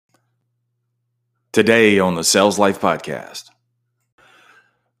Today on the Sales Life Podcast.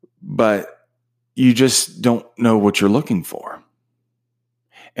 But you just don't know what you're looking for.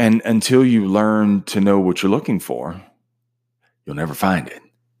 And until you learn to know what you're looking for, you'll never find it.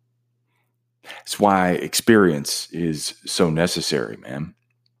 That's why experience is so necessary, man.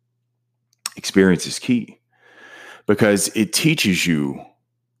 Experience is key because it teaches you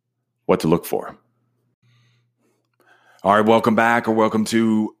what to look for. All right, welcome back or welcome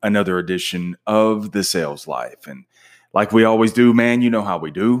to another edition of The Sales Life. And like we always do, man, you know how we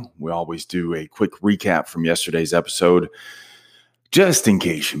do. We always do a quick recap from yesterday's episode, just in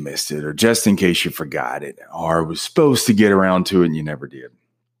case you missed it or just in case you forgot it or was supposed to get around to it and you never did.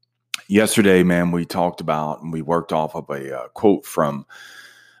 Yesterday, man, we talked about and we worked off of a quote from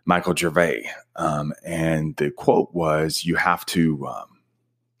Michael Gervais. And the quote was, you have to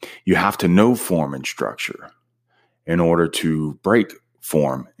know form and structure in order to break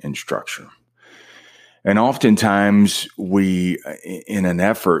form and structure. And oftentimes we, in an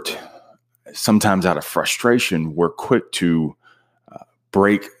effort, sometimes out of frustration, we're quick to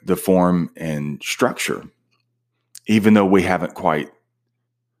break the form and structure, even though we haven't quite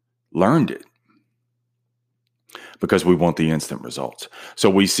learned it, because we want the instant results.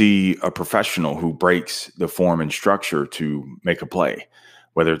 So we see a professional who breaks the form and structure to make a play,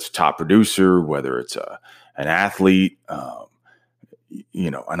 whether it's a top producer, whether it's an athlete,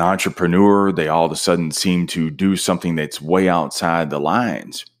 an entrepreneur. They all of a sudden seem to do something that's way outside the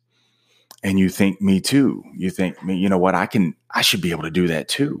lines. And you think, me too. You think, you know what, I should be able to do that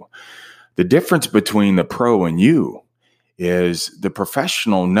too. The difference between the pro and you is the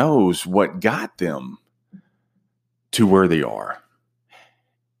professional knows what got them to where they are.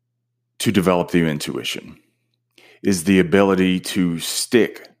 To develop the intuition is the ability to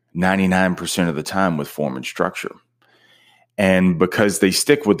stick 99% of the time with form and structure. And because they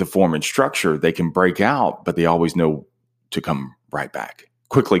stick with the form and structure, they can break out, but they always know to come right back,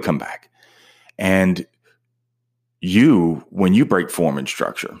 quickly come back. And when you break form and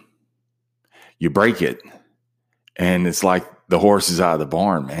structure, you break it, and it's like the horse is out of the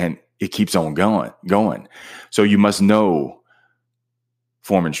barn, man. It keeps on going. So you must know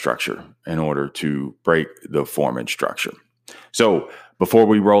form and structure in order to break the form and structure. So before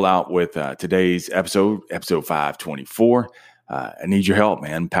we roll out with today's episode 524, I need your help,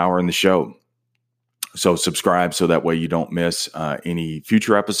 man, powering the show. So subscribe so that way you don't miss any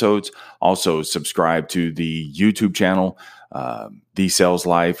future episodes. Also subscribe to the YouTube channel, The Sales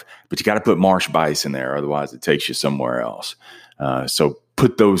Life, but you got to put Marsh Bice in there. Otherwise it takes you somewhere else. So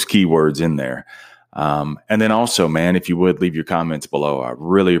put those keywords in there. And then also, man, if you would leave your comments below, I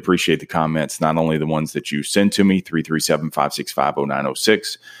really appreciate the comments, not only the ones that you send to me,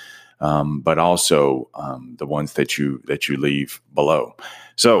 337-565-0906, but also the ones that you leave below.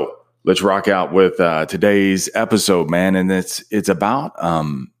 So let's rock out with today's episode, man. And it's about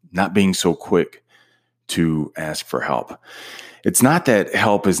not being so quick to ask for help. It's not that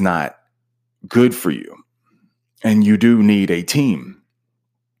help is not good for you, and you do need a team.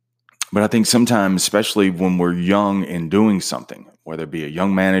 But I think sometimes, especially when we're young and doing something, whether it be a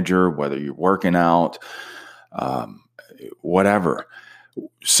young manager, whether you're working out, whatever,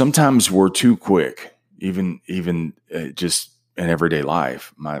 sometimes we're too quick, even just in everyday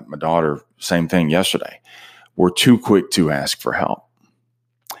life. My daughter, same thing yesterday. We're too quick to ask for help.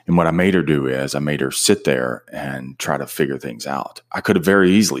 And what I made her do is I made her sit there and try to figure things out. I could have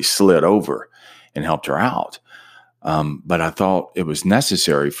very easily slid over and helped her out. But I thought it was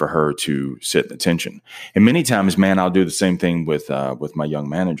necessary for her to sit in attention. And many times, man, I'll do the same thing with my young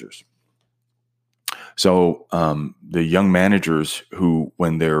managers. So the young managers who,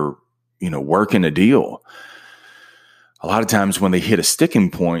 when they're working a deal, a lot of times when they hit a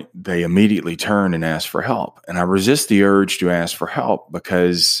sticking point, they immediately turn and ask for help. And I resist the urge to ask for help,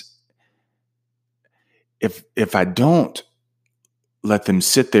 because if I don't let them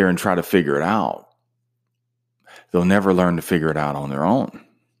sit there and try to figure it out, they'll never learn to figure it out on their own.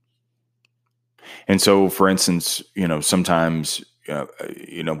 And so, for instance, sometimes,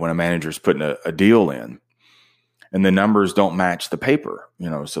 when a manager's putting a deal in and the numbers don't match the paper,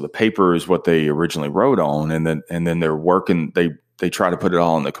 so the paper is what they originally wrote on. And then they're working, they try to put it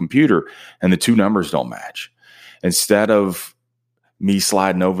all on the computer and the two numbers don't match. Instead of me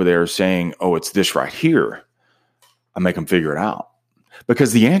sliding over there saying, oh, it's this right here, I make them figure it out,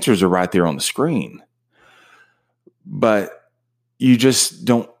 because the answers are right there on the screen. But you just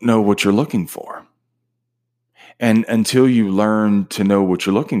don't know what you're looking for. And until you learn to know what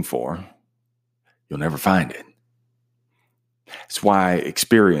you're looking for, you'll never find it. That's why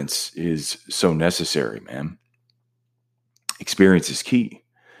experience is so necessary, man. Experience is key.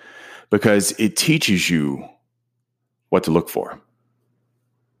 because it teaches you what to look for.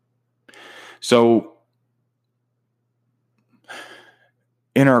 So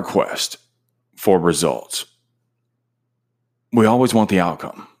in our quest for results, we always want the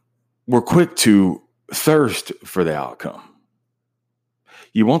outcome. We're quick to thirst for the outcome.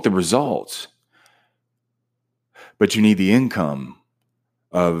 You want the results, but you need the income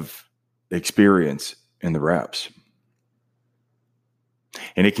of the experience and the reps.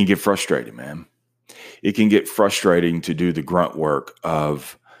 And it can get frustrating, man. It can get frustrating to do the grunt work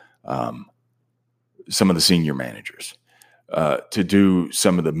of some of the senior managers, to do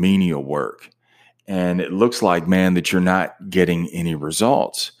some of the menial work. And it looks like, man, that you're not getting any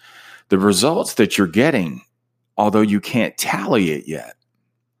results. The results that you're getting, although you can't tally it yet,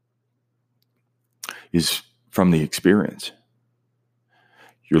 is from the experience.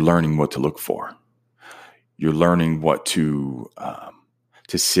 You're learning what to look for. You're learning what to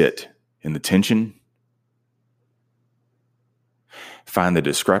sit in the tension, find the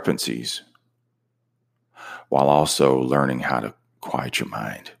discrepancies, while also learning how to quiet your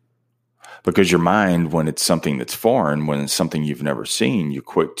mind. Because your mind, when it's something that's foreign, when it's something you've never seen, you're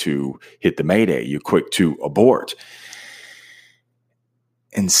quick to hit the mayday. You're quick to abort.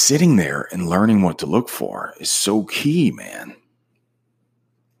 And sitting there and learning what to look for is so key, man.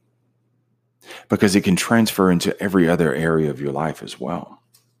 Because it can transfer into every other area of your life as well.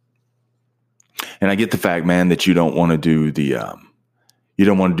 And I get the fact, man, that you don't want to do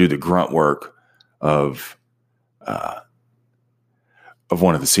the grunt work of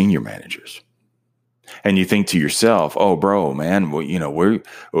one of the senior managers. And you think to yourself, oh, bro, man, well,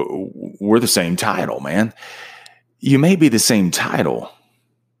 we're the same title, man. You may be the same title,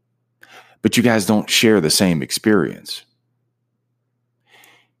 but you guys don't share the same experience.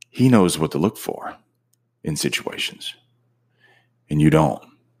 He knows what to look for in situations, and you don't.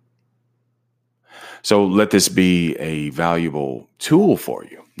 So let this be a valuable tool for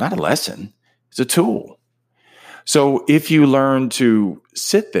you, not a lesson. It's a tool. So if you learn to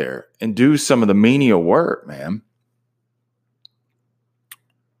sit there and do some of the menial work, man,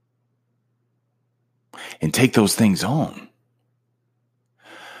 and take those things on,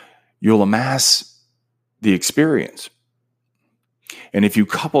 you'll amass the experience. And if you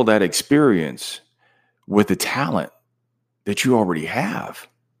couple that experience with the talent that you already have,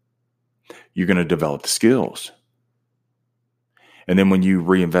 you're going to develop the skills. And then when you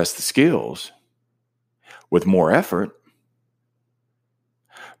reinvest the skills with more effort,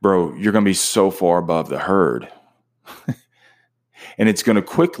 bro, you're going to be so far above the herd. And it's going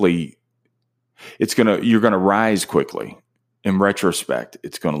to you're going to rise quickly. In retrospect,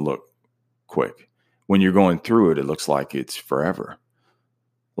 it's going to look quick. When you're going through it, it looks like it's forever.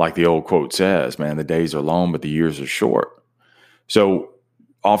 Like the old quote says, man, the days are long, but the years are short. So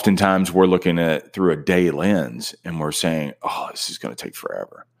oftentimes we're looking at it through a day lens and we're saying, oh, this is going to take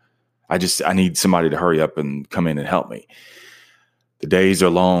forever. I need somebody to hurry up and come in and help me. The days are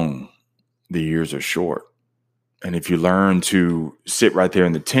long, the years are short. And if you learn to sit right there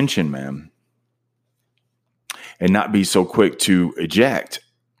in the tension, man, and not be so quick to eject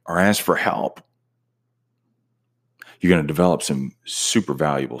or ask for help, you're going to develop some super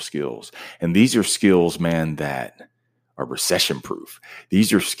valuable skills. And these are skills, man, that are recession proof.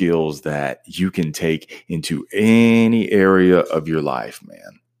 These are skills that you can take into any area of your life,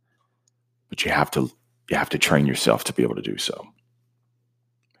 man. But you have to train yourself to be able to do so.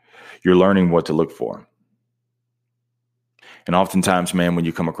 You're learning what to look for. And oftentimes, man, when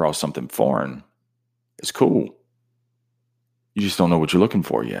you come across something foreign, it's cool. You just don't know what you're looking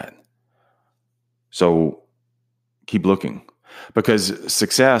for yet. So keep looking, because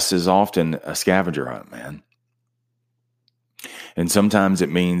success is often a scavenger hunt, man. And sometimes it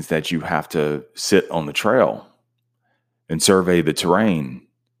means that you have to sit on the trail and survey the terrain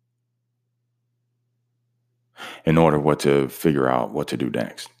in order to figure out what to do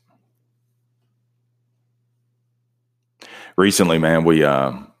next. Recently, man, we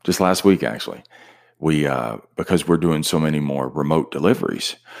just last week actually, we because we're doing so many more remote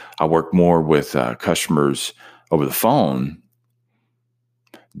deliveries, I work more with customers over the phone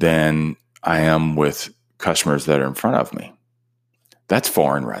than I am with customers that are in front of me. That's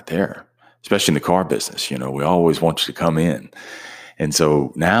foreign right there, especially in the car business. You know, we always want you to come in. And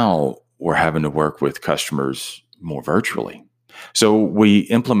so now we're having to work with customers more virtually. So we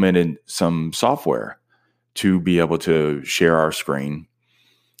implemented some software to be able to share our screen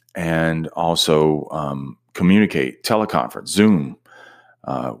and also communicate, teleconference, Zoom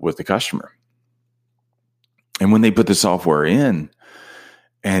with the customer. And when they put the software in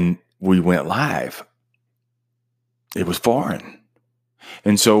and we went live, it was foreign.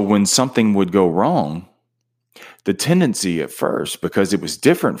 And so when something would go wrong, the tendency at first, because it was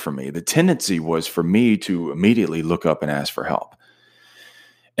different for me, the tendency was for me to immediately look up and ask for help.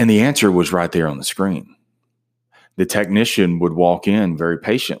 And the answer was right there on the screen. The technician would walk in very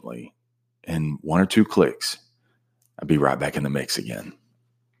patiently, and 1 or 2 clicks, I'd be right back in the mix again.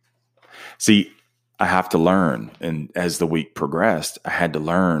 See, I have to learn, and as the week progressed, I had to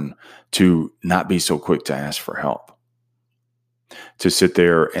learn to not be so quick to ask for help, to sit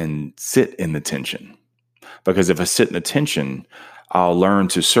there and sit in the tension. Because if I sit in the tension, I'll learn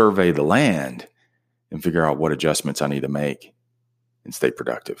to survey the land and figure out what adjustments I need to make and stay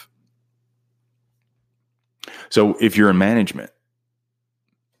productive. So if you're in management,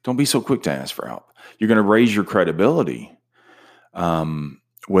 don't be so quick to ask for help. You're going to raise your credibility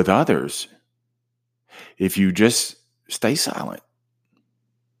with others if you just stay silent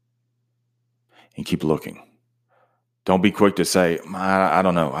and keep looking. Don't be quick to say, I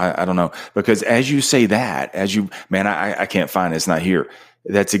don't know. I don't know. Because as you say that, I can't find it. It's not here.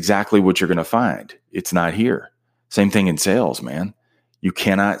 That's exactly what you're going to find. It's not here. Same thing in sales, man. You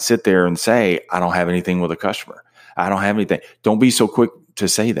cannot sit there and say, I don't have anything with a customer. I don't have anything. Don't be so quick to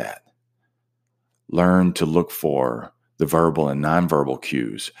say that. Learn to look for the verbal and nonverbal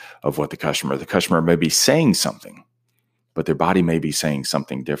cues of what the customer may be saying something, but their body may be saying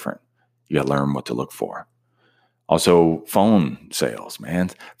something different. You got to learn what to look for. Also, phone sales,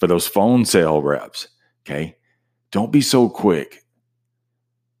 man. For those phone sale reps, okay? Don't be so quick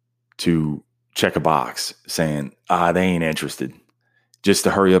to check a box saying, they ain't interested, just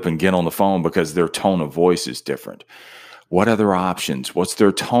to hurry up and get on the phone because their tone of voice is different. What other options? What's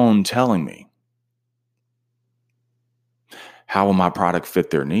their tone telling me? How will my product fit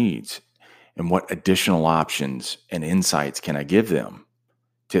their needs? And what additional options and insights can I give them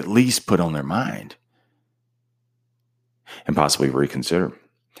to at least put on their mind? And possibly reconsider.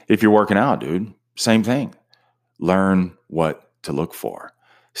 If you're working out, dude, same thing. Learn what to look for.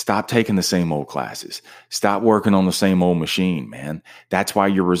 Stop taking the same old classes. Stop working on the same old machine, man. That's why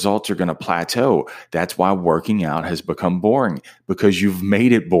your results are going to plateau. That's why working out has become boring, because you've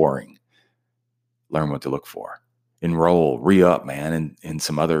made it boring. Learn what to look for. Enroll, re-up, man, in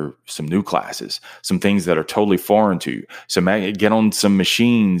some new classes, some things that are totally foreign to you. So get on some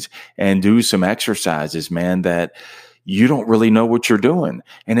machines and do some exercises, man, that you don't really know what you're doing.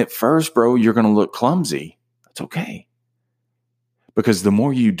 And at first, bro, you're going to look clumsy. That's okay. Because the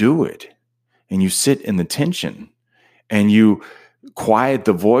more you do it and you sit in the tension and you quiet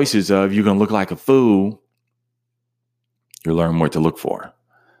the voices of you're going to look like a fool, you'll learn what to look for.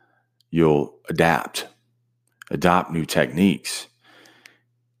 You'll adopt new techniques,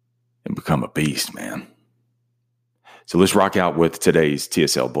 and become a beast, man. So let's rock out with today's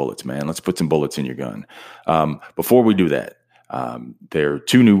TSL bullets, man. Let's put some bullets in your gun. Before we do that, there are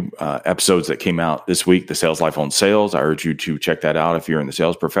 2 new episodes that came out this week, the Sales Life on Sales. I urge you to check that out if you're in the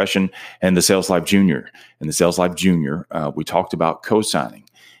sales profession, and the Sales Life Junior. In the Sales Life Junior, we talked about co-signing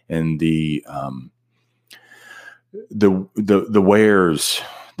and the wares,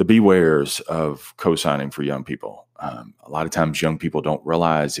 the bewares of co-signing for young people. A lot of times young people don't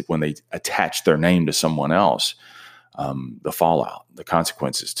realize if when they attach their name to someone else, the fallout, the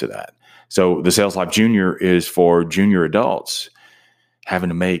consequences to that. So the Sales Life Junior is for junior adults having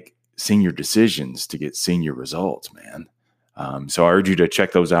to make senior decisions to get senior results, man. So I urge you to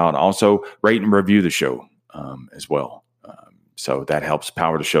check those out. Also, rate and review the show as well. So that helps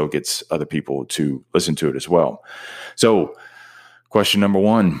power the show, gets other people to listen to it as well. So question number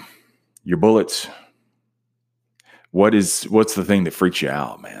 1, your bullets. What's the thing that freaks you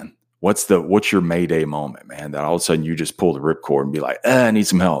out, man? What's your Mayday moment, man, that all of a sudden you just pull the ripcord and be like, I need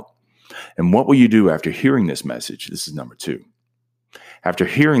some help. And what will you do after hearing this message? This is number 2. After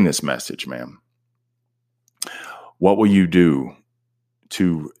hearing this message, man, what will you do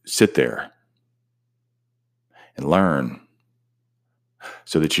to sit there and learn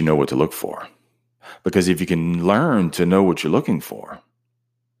so that you know what to look for? Because if you can learn to know what you're looking for,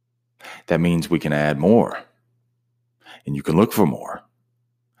 that means we can add more, and you can look for more,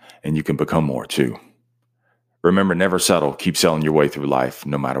 and you can become more too. Remember, never settle. Keep selling your way through life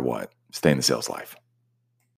no matter what. Stay in the sales life.